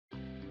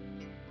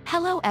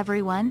Hello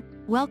everyone,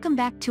 welcome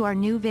back to our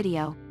new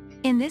video.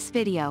 In this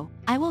video,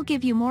 I will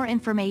give you more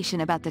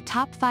information about the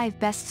top 5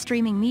 best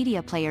streaming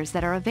media players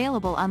that are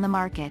available on the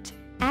market.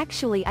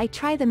 Actually, I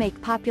try to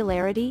make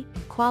popularity,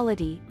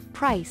 quality,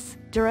 price,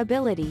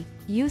 durability,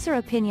 user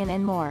opinion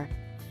and more.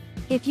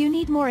 If you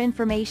need more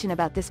information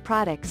about these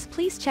products,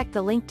 please check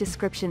the link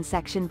description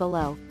section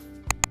below.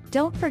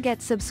 Don't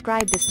forget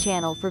subscribe this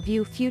channel for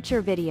view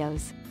future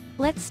videos.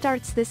 Let's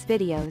start this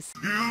videos.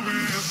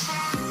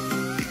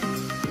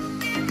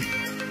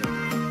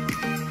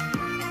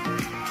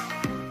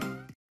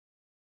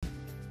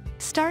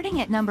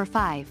 Starting at number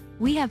 5,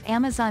 we have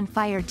Amazon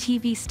Fire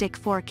TV Stick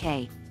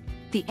 4K.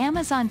 The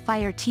Amazon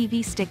Fire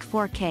TV Stick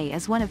 4K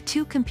is one of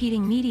 2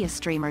 competing media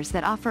streamers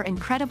that offer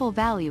incredible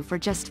value for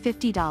just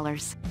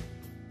 $50.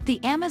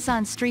 The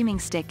Amazon Streaming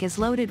Stick is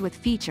loaded with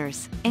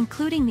features,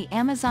 including the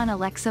Amazon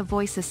Alexa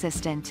voice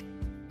assistant.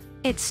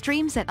 It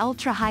streams at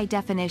ultra-high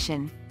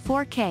definition,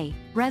 4K,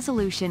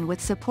 resolution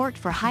with support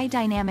for high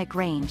dynamic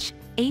range,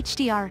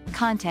 HDR,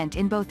 content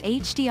in both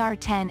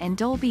HDR10 and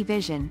Dolby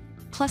Vision,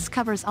 plus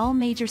covers all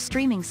major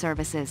streaming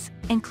services,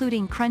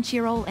 including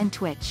Crunchyroll and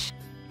Twitch.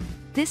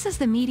 This is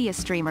the media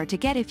streamer to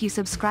get if you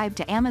subscribe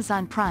to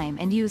Amazon Prime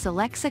and use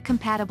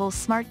Alexa-compatible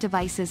smart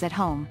devices at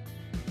home.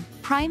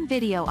 Prime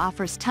Video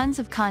offers tons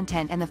of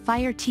content and the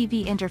Fire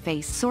TV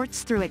interface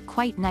sorts through it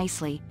quite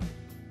nicely.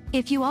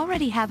 If you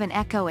already have an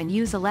Echo and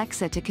use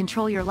Alexa to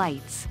control your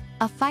lights,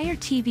 a Fire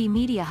TV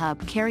Media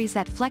Hub carries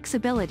that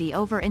flexibility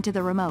over into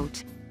the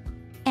remote.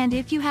 And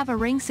if you have a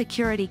Ring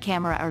security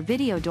camera or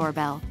video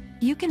doorbell,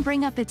 you can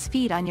bring up its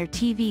feed on your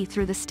TV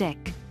through the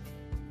stick.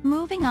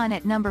 Moving on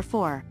at number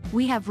 4,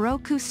 we have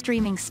Roku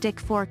Streaming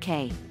Stick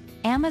 4K.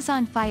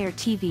 Amazon Fire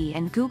TV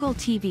and Google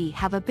TV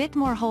have a bit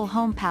more whole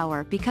home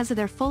power because of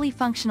their fully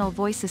functional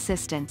voice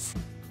assistants,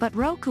 but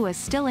Roku is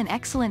still an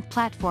excellent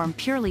platform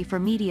purely for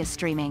media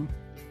streaming.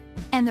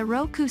 And the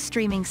Roku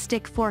Streaming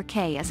Stick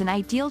 4K is an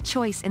ideal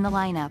choice in the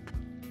lineup.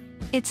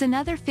 It's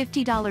another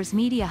 $50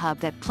 media hub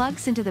that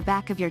plugs into the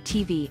back of your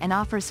TV and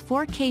offers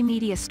 4K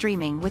media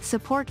streaming with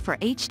support for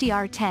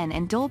HDR10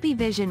 and Dolby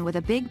Vision with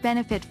a big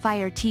benefit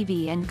Fire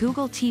TV and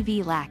Google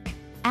TV lack: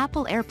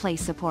 Apple AirPlay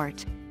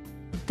support.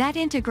 That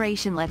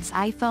integration lets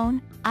iPhone,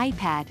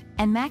 iPad,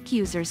 and Mac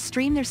users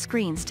stream their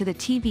screens to the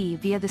TV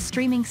via the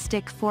Streaming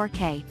Stick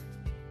 4K.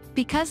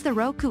 Because the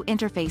Roku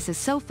interface is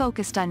so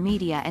focused on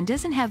media and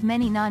doesn't have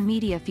many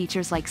non-media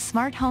features like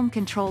smart home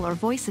control or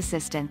voice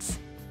assistants,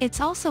 it's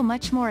also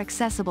much more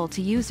accessible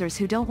to users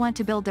who don't want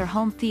to build their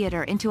home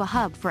theater into a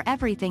hub for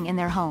everything in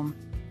their home.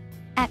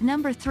 At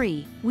number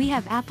 3, we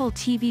have Apple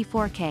TV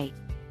 4K.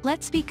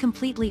 Let's be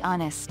completely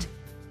honest.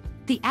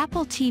 The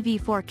Apple TV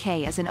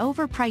 4K is an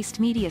overpriced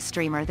media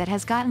streamer that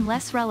has gotten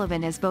less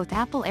relevant as both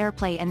Apple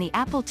AirPlay and the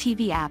Apple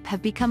TV app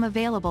have become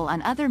available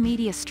on other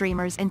media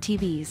streamers and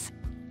TVs.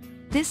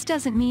 This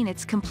doesn't mean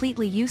it's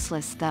completely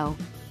useless though.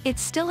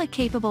 It's still a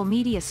capable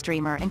media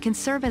streamer and can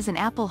serve as an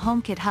Apple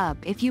HomeKit hub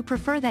if you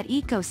prefer that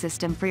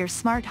ecosystem for your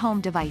smart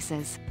home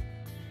devices.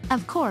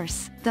 Of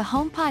course, the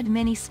HomePod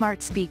mini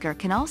smart speaker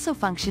can also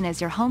function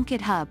as your HomeKit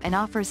hub and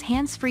offers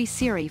hands-free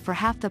Siri for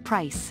half the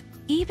price,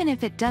 even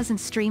if it doesn't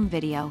stream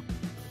video.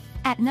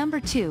 At number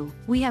 2,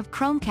 we have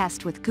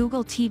Chromecast with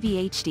Google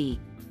TV HD.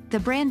 The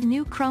brand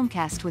new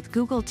Chromecast with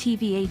Google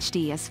TV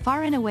HD is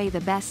far and away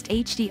the best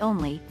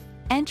HD-only,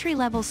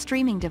 entry-level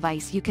streaming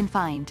device you can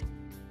find.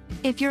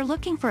 If you're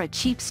looking for a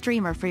cheap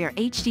streamer for your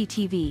HD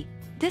TV,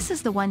 this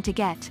is the one to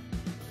get.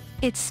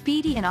 It's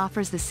speedy and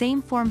offers the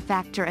same form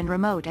factor and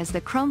remote as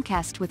the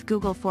Chromecast with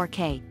Google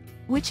 4K,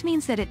 which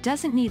means that it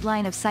doesn't need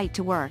line of sight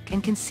to work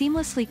and can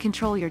seamlessly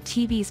control your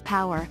TV's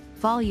power,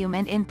 volume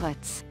and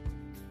inputs.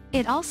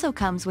 It also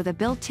comes with a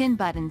built-in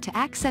button to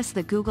access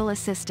the Google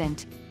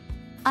Assistant.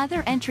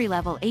 Other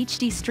entry-level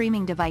HD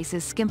streaming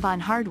devices skimp on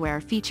hardware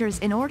features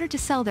in order to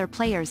sell their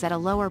players at a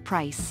lower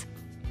price.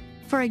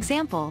 For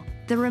example,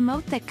 the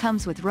remote that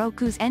comes with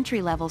Roku's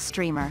entry-level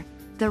streamer,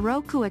 the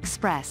Roku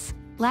Express,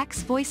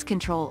 lacks voice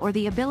control or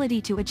the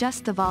ability to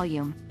adjust the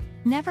volume,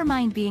 never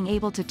mind being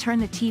able to turn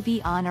the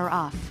TV on or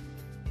off.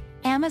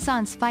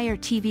 Amazon's Fire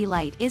TV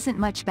Lite isn't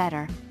much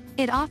better.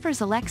 It offers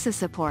Alexa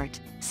support,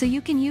 so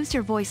you can use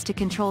your voice to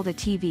control the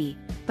TV,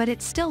 but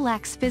it still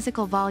lacks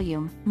physical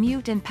volume,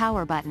 mute and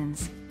power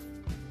buttons.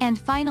 And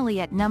finally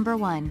at number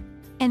 1,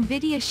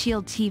 NVIDIA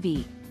Shield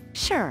TV.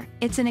 Sure,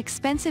 it's an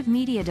expensive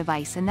media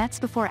device and that's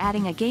before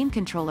adding a game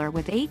controller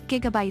with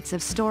 8GB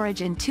of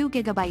storage and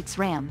 2GB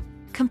RAM,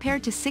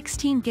 compared to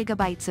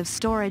 16GB of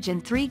storage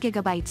and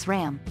 3GB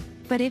RAM.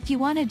 But if you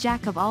want a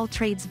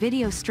jack-of-all-trades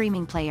video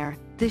streaming player,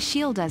 the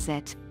Shield does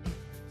it.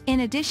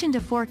 In addition to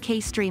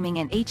 4K streaming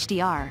and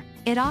HDR,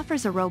 it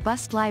offers a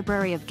robust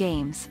library of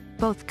games,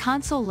 both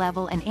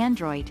console-level and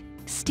Android,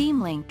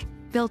 Steam Link,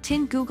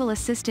 built-in Google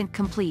Assistant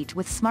complete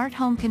with smart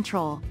home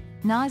control,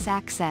 NAS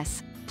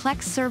access,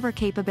 Plex server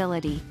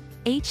capability,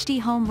 HD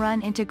home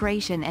run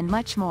integration and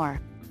much more.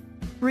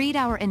 Read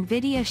our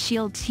NVIDIA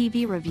Shield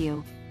TV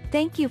review.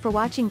 Thank you for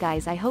watching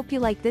guys, I hope you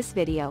like this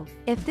video.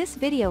 If this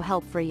video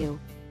helped for you,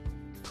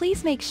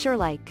 please make sure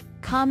like,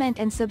 comment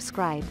and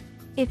subscribe.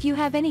 If you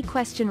have any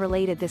question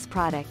related this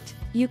product,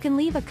 you can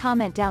leave a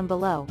comment down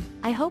below.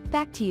 I hope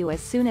back to you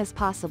as soon as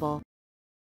possible.